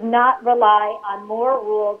is not rely on more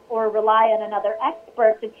rules or rely on another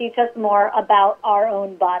expert to teach us more about our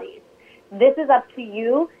own bodies. This is up to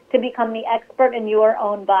you to become the expert in your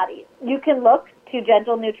own body. You can look to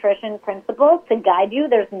gentle nutrition principles to guide you.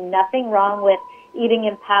 There's nothing wrong with eating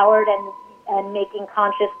empowered and making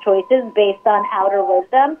conscious choices based on outer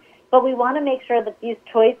wisdom. But we want to make sure that these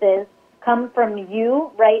choices come from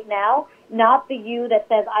you right now, not the you that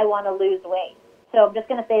says, I want to lose weight. So I'm just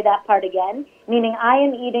going to say that part again, meaning I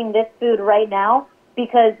am eating this food right now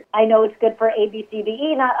because I know it's good for A, B, C, D,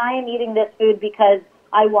 E, not I am eating this food because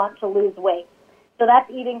I want to lose weight. So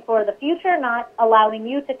that's eating for the future, not allowing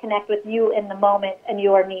you to connect with you in the moment and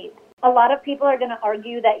your needs. A lot of people are going to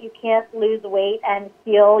argue that you can't lose weight and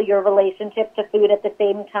heal your relationship to food at the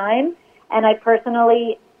same time. And I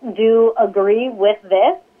personally do agree with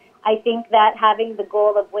this. I think that having the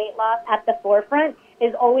goal of weight loss at the forefront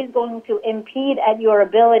is always going to impede at your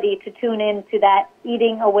ability to tune into that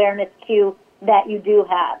eating awareness cue that you do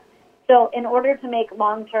have. So in order to make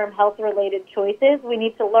long-term health-related choices, we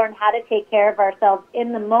need to learn how to take care of ourselves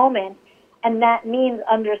in the moment, and that means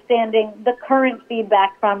understanding the current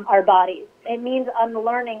feedback from our bodies. It means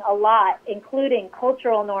unlearning a lot, including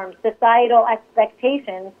cultural norms, societal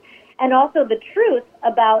expectations, and also the truth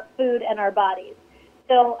about food and our bodies.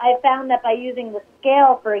 So I found that by using the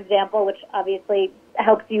scale, for example, which obviously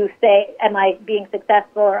helps you say, am I being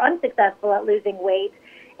successful or unsuccessful at losing weight,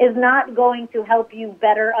 is not going to help you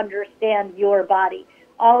better understand your body.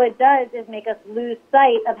 All it does is make us lose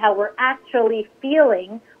sight of how we're actually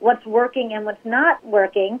feeling, what's working and what's not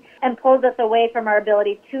working, and pulls us away from our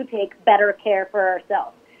ability to take better care for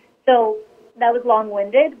ourselves. So that was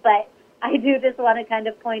long-winded, but I do just want to kind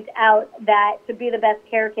of point out that to be the best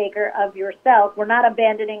caretaker of yourself, we're not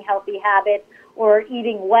abandoning healthy habits or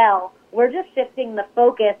eating well. We're just shifting the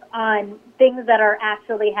focus on things that are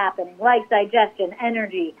actually happening, like digestion,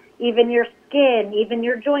 energy, even your skin, even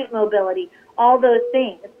your joint mobility, all those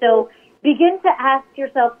things. So begin to ask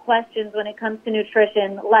yourself questions when it comes to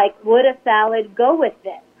nutrition, like, would a salad go with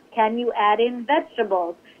this? Can you add in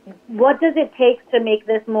vegetables? What does it take to make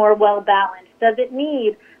this more well-balanced? Does it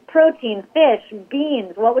need protein, fish,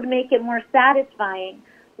 beans? What would make it more satisfying?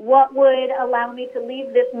 What would allow me to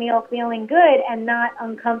leave this meal feeling good and not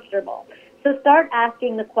uncomfortable? So start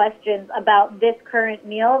asking the questions about this current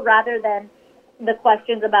meal rather than the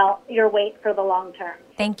questions about your weight for the long term.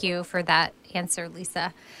 Thank you for that answer,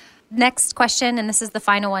 Lisa. Next question, and this is the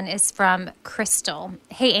final one, is from Crystal.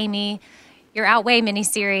 Hey, Amy, your Outweigh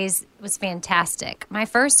miniseries was fantastic. My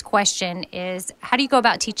first question is, how do you go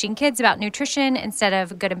about teaching kids about nutrition instead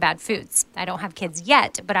of good and bad foods? I don't have kids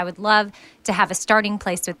yet, but I would love to have a starting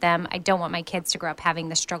place with them. I don't want my kids to grow up having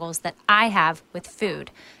the struggles that I have with food.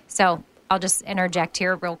 So I'll just interject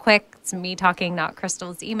here real quick. It's me talking, not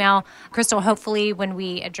Crystal's email. Crystal, hopefully when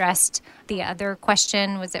we addressed the other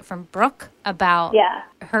question, was it from Brooke about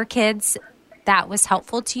her kids? That was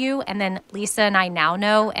helpful to you. And then Lisa and I now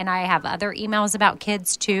know, and I have other emails about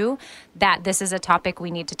kids too, that this is a topic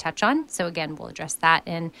we need to touch on. So again, we'll address that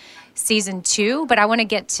in season 2. But I want to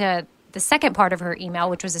get to the second part of her email,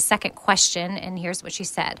 which was a second question, and here's what she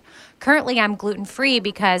said. Currently, I'm gluten-free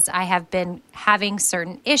because I have been having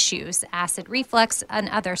certain issues, acid reflux and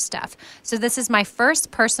other stuff. So this is my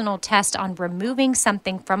first personal test on removing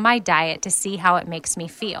something from my diet to see how it makes me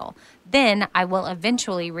feel. Then I will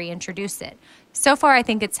eventually reintroduce it. So far, I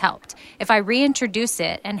think it's helped. If I reintroduce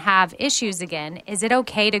it and have issues again, is it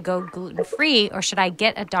okay to go gluten-free or should I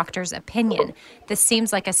get a doctor's opinion? This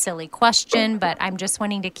seems like a silly question, but I'm just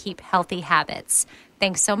wanting to keep healthy habits.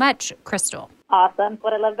 Thanks so much, Crystal. Awesome.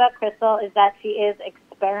 What I love about Crystal is that she is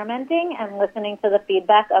experimenting and listening to the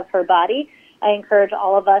feedback of her body. I encourage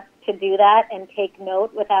all of us to do that and take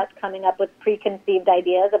note without coming up with preconceived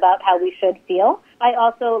ideas about how we should feel. I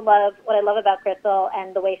also love, what I love about Crystal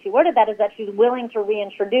and the way she worded that is that she's willing to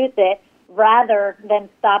reintroduce it rather than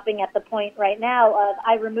stopping at the point right now of,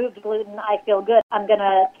 I removed gluten, I feel good, I'm going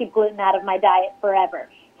to keep gluten out of my diet forever.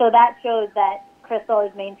 So that shows that Crystal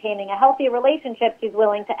is maintaining a healthy relationship. She's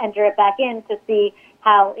willing to enter it back in to see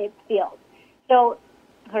how it feels. So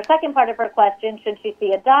her second part of her question, should she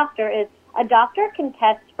see a doctor, is a doctor can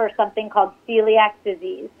test for something called celiac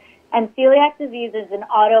disease. And celiac disease is an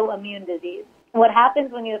autoimmune disease. What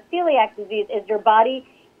happens when you have celiac disease is your body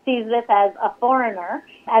sees this as a foreigner,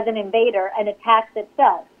 as an invader, and attacks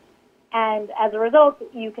itself. And as a result,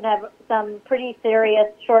 you can have some pretty serious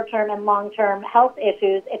short-term and long-term health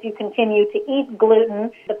issues if you continue to eat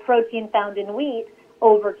gluten, the protein found in wheat,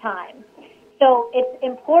 over time. So it's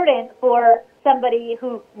important for somebody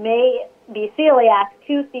who may be celiac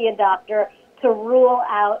to see a doctor to rule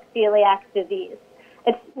out celiac disease.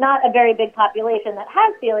 It's not a very big population that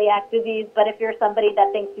has celiac disease, but if you're somebody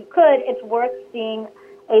that thinks you could, it's worth seeing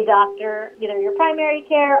a doctor, either your primary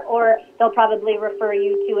care, or they'll probably refer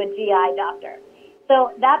you to a GI doctor.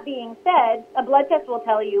 So that being said, a blood test will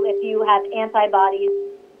tell you if you have antibodies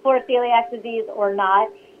for celiac disease or not.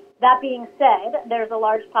 That being said, there's a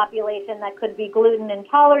large population that could be gluten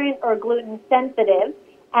intolerant or gluten sensitive,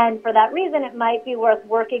 and for that reason, it might be worth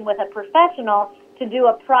working with a professional to do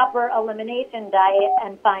a proper elimination diet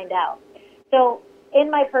and find out. So in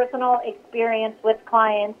my personal experience with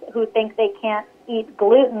clients who think they can't eat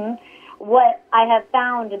gluten, what I have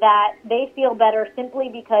found that they feel better simply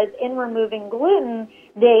because in removing gluten,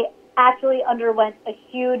 they actually underwent a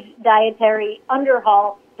huge dietary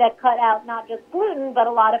underhaul that cut out not just gluten, but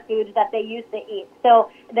a lot of foods that they used to eat. So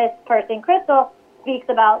this person, Crystal, speaks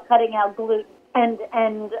about cutting out gluten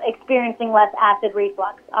and experiencing less acid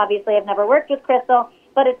reflux. Obviously, I've never worked with Crystal,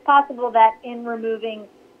 but it's possible that in removing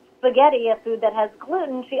spaghetti, a food that has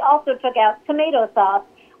gluten, she also took out tomato sauce,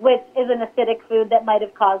 which is an acidic food that might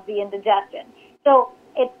have caused the indigestion. So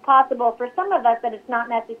it's possible for some of us that it's not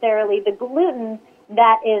necessarily the gluten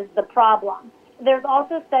that is the problem. There's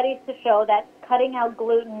also studies to show that cutting out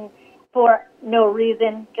gluten for no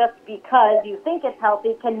reason, just because you think it's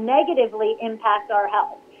healthy, can negatively impact our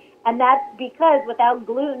health. And that's because without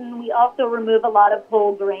gluten, we also remove a lot of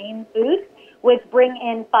whole grain foods, which bring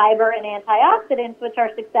in fiber and antioxidants, which are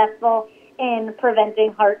successful in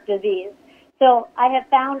preventing heart disease. So I have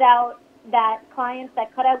found out that clients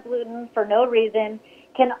that cut out gluten for no reason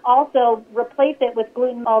can also replace it with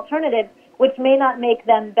gluten alternatives, which may not make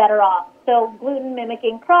them better off. So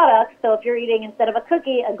gluten-mimicking products, so if you're eating instead of a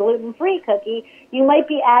cookie, a gluten-free cookie, you might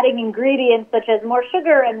be adding ingredients such as more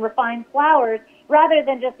sugar and refined flours rather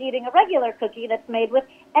than just eating a regular cookie that's made with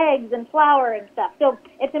eggs and flour and stuff. So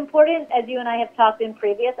it's important, as you and I have talked in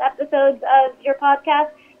previous episodes of your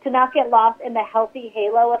podcast, to not get lost in the healthy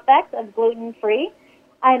halo effect of gluten-free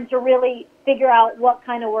and to really figure out what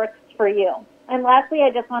kind of works for you. And lastly,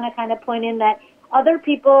 I just want to kind of point in that Other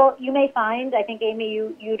people, you may find, I think,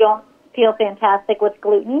 Amy, you don't feel fantastic with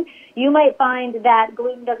gluten. You might find that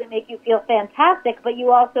gluten doesn't make you feel fantastic, but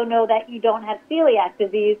you also know that you don't have celiac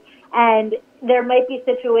disease, and there might be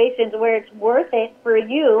situations where it's worth it for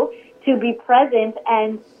you to be present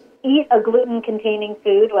and eat a gluten-containing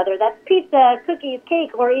food, whether that's pizza, cookies,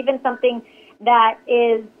 cake, or even something that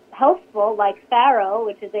is healthful like farro,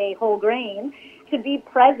 which is a whole grain, to be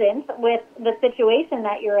present with the situation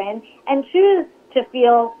that you're in and choose to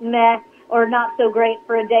feel meh or not so great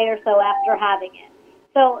for a day or so after having it.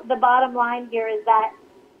 So the bottom line here is that,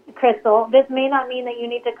 Crystal, this may not mean that you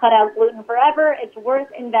need to cut out gluten forever. It's worth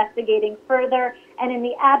investigating further. And in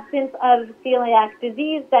the absence of celiac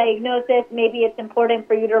disease diagnosis, maybe it's important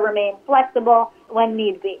for you to remain flexible when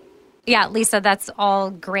need be. Yeah, Lisa, that's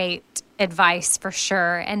all great advice for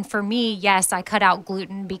sure. And for me, yes, I cut out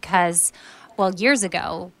gluten because, well, years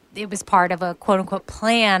ago, it was part of a quote-unquote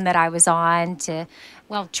plan that I was on to,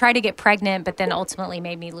 well, try to get pregnant, but then ultimately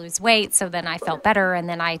made me lose weight. So then I felt better, and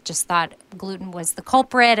then I just thought gluten was the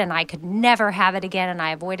culprit, and I could never have it again, and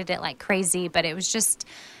I avoided it like crazy. But it was just,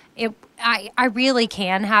 I really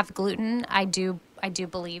can have gluten. I do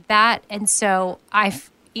believe that. And so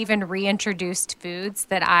I've even reintroduced foods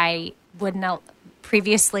that I wouldn't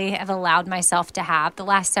previously have allowed myself to have the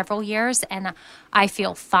last several years, and I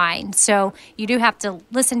feel fine. So you do have to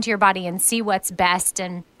listen to your body and see what's best.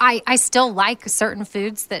 And I still like certain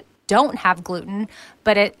foods that don't have gluten,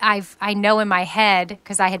 but I know in my head,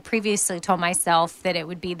 because I had previously told myself that it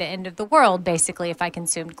would be the end of the world, basically, if I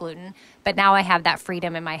consumed gluten. But now I have that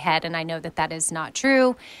freedom in my head, and I know that that is not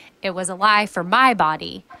true. It was a lie for my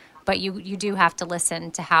body, but you do have to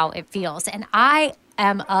listen to how it feels. And I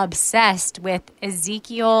am obsessed with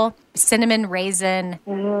Ezekiel cinnamon raisin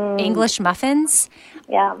English muffins.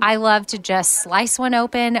 Yeah. I love to just slice one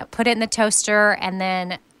open, put it in the toaster, and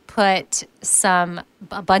then put a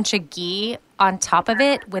bunch of ghee on top of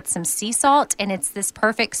it with some sea salt, and it's this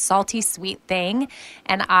perfect salty sweet thing.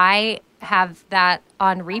 And I have that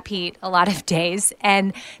on repeat a lot of days.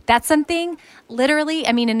 And that's something literally,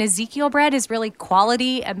 I mean, an Ezekiel bread is really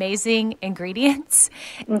quality, amazing ingredients.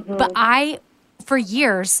 Mm-hmm. But I, for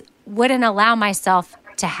years, wouldn't allow myself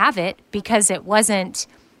to have it because it wasn't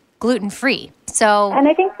gluten-free. So, and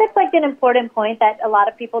I think that's like an important point, that a lot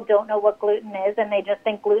of people don't know what gluten is, and they just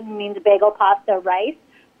think gluten means bagel, pasta, rice.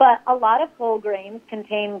 But a lot of whole grains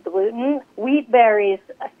contain gluten. Wheat berries,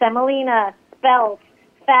 semolina, spelt,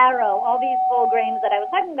 farro, all these whole grains that I was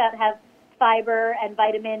talking about have fiber and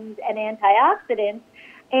vitamins and antioxidants.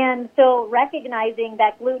 And so recognizing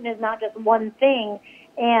that gluten is not just one thing,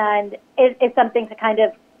 and it's something to kind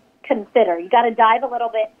of consider. You got to dive a little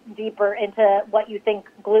bit deeper into what you think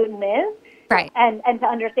gluten is. Right. And to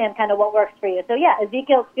understand kind of what works for you. So yeah,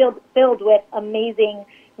 Ezekiel's filled with amazing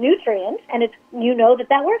nutrients, and it's, you know,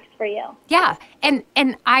 that works for you. Yeah. And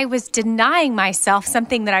I was denying myself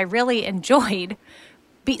something that I really enjoyed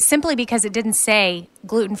simply because it didn't say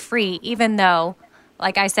gluten-free, even though,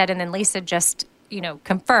 like I said, and then Lisa just,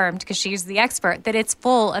 confirmed, because she's the expert, that it's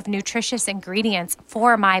full of nutritious ingredients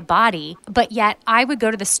for my body. But yet I would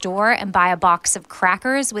go to the store and buy a box of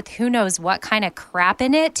crackers with who knows what kind of crap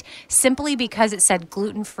in it, simply because it said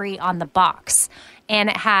gluten-free on the box. And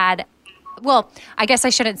it had, well, I guess I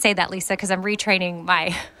shouldn't say that, Lisa, because I'm retraining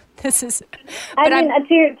my...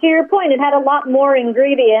 to your point, it had a lot more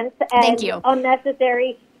ingredients and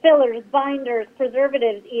unnecessary fillers, binders,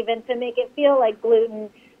 preservatives, even, to make it feel like gluten,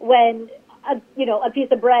 when a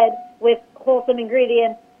piece of bread with wholesome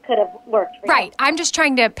ingredients could have worked for you. Right. I'm just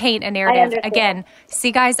trying to paint a narrative. Again,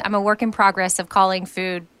 see, guys, I'm a work in progress of calling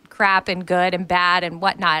food crap and good and bad and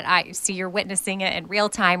whatnot. I see you're witnessing it in real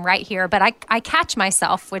time right here, but I catch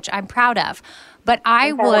myself, which I'm proud of. But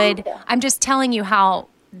I'm just telling you how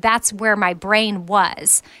that's where my brain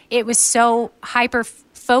was. It was so hyper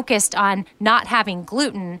focused on not having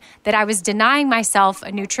gluten that I was denying myself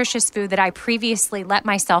a nutritious food that I previously let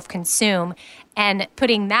myself consume and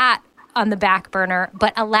putting that on the back burner,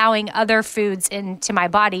 but allowing other foods into my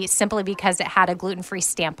body simply because it had a gluten-free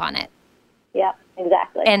stamp on it. Yeah,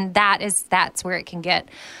 exactly. And that's where it can get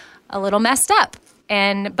a little messed up.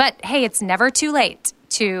 But hey, it's never too late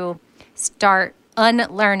to start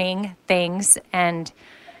unlearning things and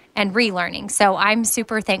relearning. So I'm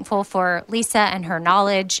super thankful for Lisa and her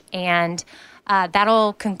knowledge, and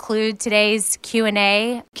that'll conclude today's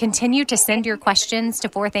Q&A. Continue to send your questions to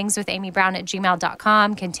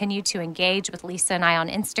 4thingswithamybrown@gmail.com. Continue to engage with Lisa and I on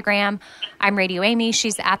Instagram. I'm Radio Amy.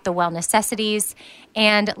 She's at The Well Necessities.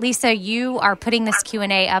 And Lisa, you are putting this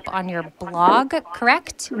Q&A up on your blog,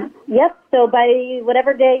 correct? Yep. So by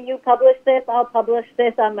whatever day you publish this, I'll publish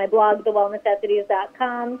this on my blog,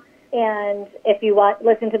 thewellnecessities.com. And if you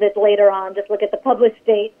listen to this later on, just look at the published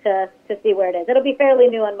date to see where it is. It'll be fairly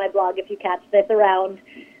new on my blog if you catch this around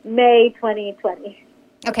May 2020.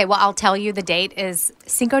 Okay, well, I'll tell you the date is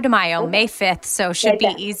Cinco de Mayo, May 5th, so should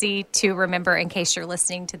be easy to remember in case you're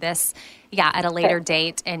listening to this, at a later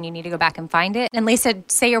date and you need to go back and find it. And Lisa,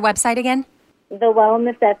 say your website again.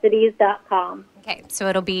 thewellnecessities.com. Okay, so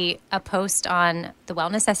it'll be a post on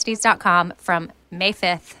thewellnecessities.com from May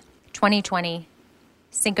 5th, 2020,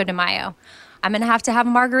 Cinco de Mayo. I'm going to have a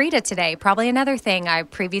margarita today, probably another thing I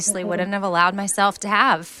previously wouldn't have allowed myself to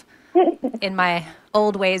have in my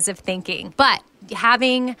old ways of thinking. But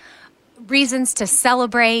having reasons to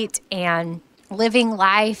celebrate and living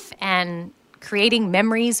life and creating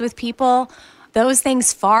memories with people, those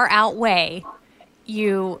things far outweigh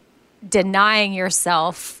you denying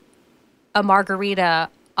yourself a margarita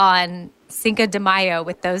on Cinco de Mayo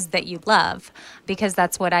with those that you love, because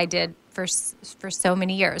that's what I did for so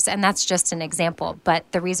many years. And that's just an example. But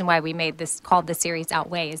the reason why we called the series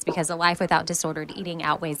Outweigh is because a life without disordered eating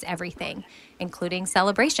outweighs everything, including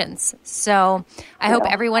celebrations. So I hope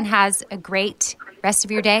everyone has a great rest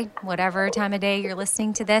of your day, whatever time of day you're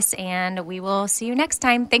listening to this, and we will see you next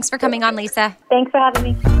time. Thanks for coming on, Lisa. Thanks for having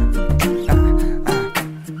me.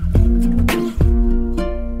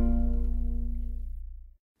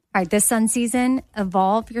 All right, this sun season,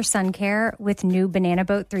 evolve your sun care with new Banana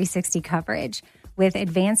Boat 360 coverage. With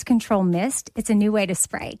Advanced Control Mist, it's a new way to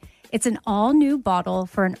spray. It's an all-new bottle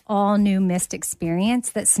for an all-new mist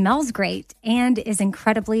experience that smells great and is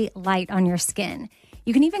incredibly light on your skin.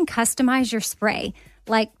 You can even customize your spray.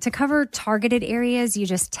 Like to cover targeted areas, you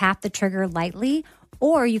just tap the trigger lightly,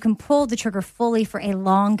 or you can pull the trigger fully for a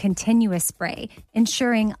long, continuous spray,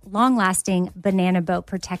 ensuring long-lasting Banana Boat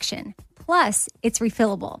protection. Plus, it's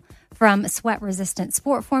refillable. From sweat-resistant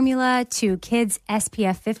sport formula to kids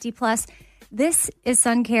SPF 50+, this is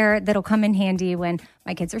sun care that'll come in handy when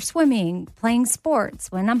my kids are swimming, playing sports,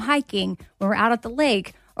 when I'm hiking, when we're out at the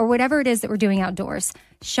lake, or whatever it is that we're doing outdoors.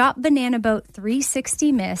 Shop Banana Boat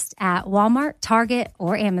 360 Mist at Walmart, Target,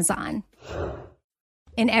 or Amazon.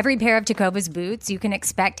 In every pair of Tecovas boots, you can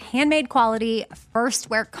expect handmade quality, first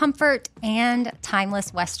wear comfort, and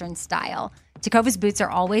timeless Western style. Tecovas boots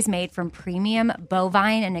are always made from premium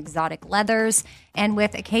bovine and exotic leathers, and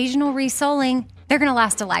with occasional resoling, they're going to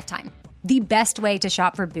last a lifetime. The best way to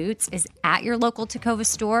shop for boots is at your local Tecovas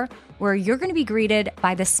store, where you're going to be greeted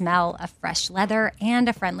by the smell of fresh leather and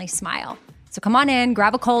a friendly smile. So come on in,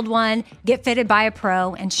 grab a cold one, get fitted by a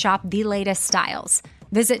pro, and shop the latest styles.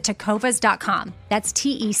 Visit tecovas.com. That's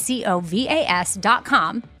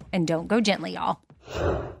TECOVAS.com. And don't go gently, y'all.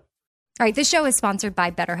 All right, this show is sponsored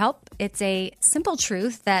by BetterHelp. It's a simple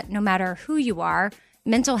truth that no matter who you are,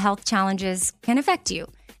 mental health challenges can affect you,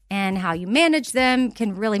 and how you manage them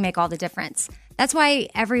can really make all the difference. That's why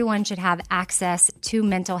everyone should have access to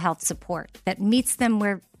mental health support that meets them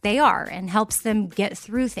where they are and helps them get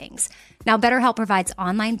through things. Now, BetterHelp provides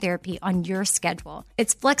online therapy on your schedule.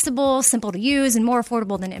 It's flexible, simple to use, and more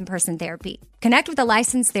affordable than in-person therapy. Connect with a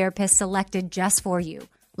licensed therapist selected just for you.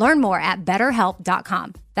 Learn more at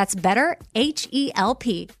BetterHelp.com. That's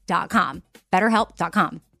BetterHelp.com.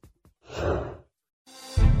 BetterHelp.com.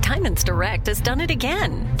 Diamonds Direct has done it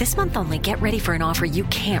again. This month only, get ready for an offer you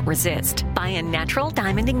can't resist. Buy a natural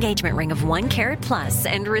diamond engagement ring of 1 carat plus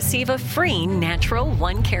and receive a free natural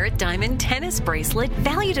 1 carat diamond tennis bracelet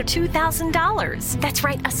valued at $2,000. That's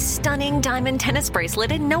right, a stunning diamond tennis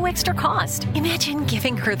bracelet at no extra cost. Imagine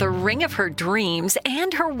giving her the ring of her dreams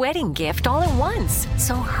and her wedding gift all at once.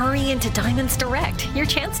 So hurry into Diamonds Direct. Your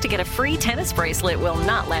chance to get a free tennis bracelet will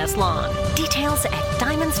not last long. Details at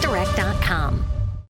diamondsdirect.com.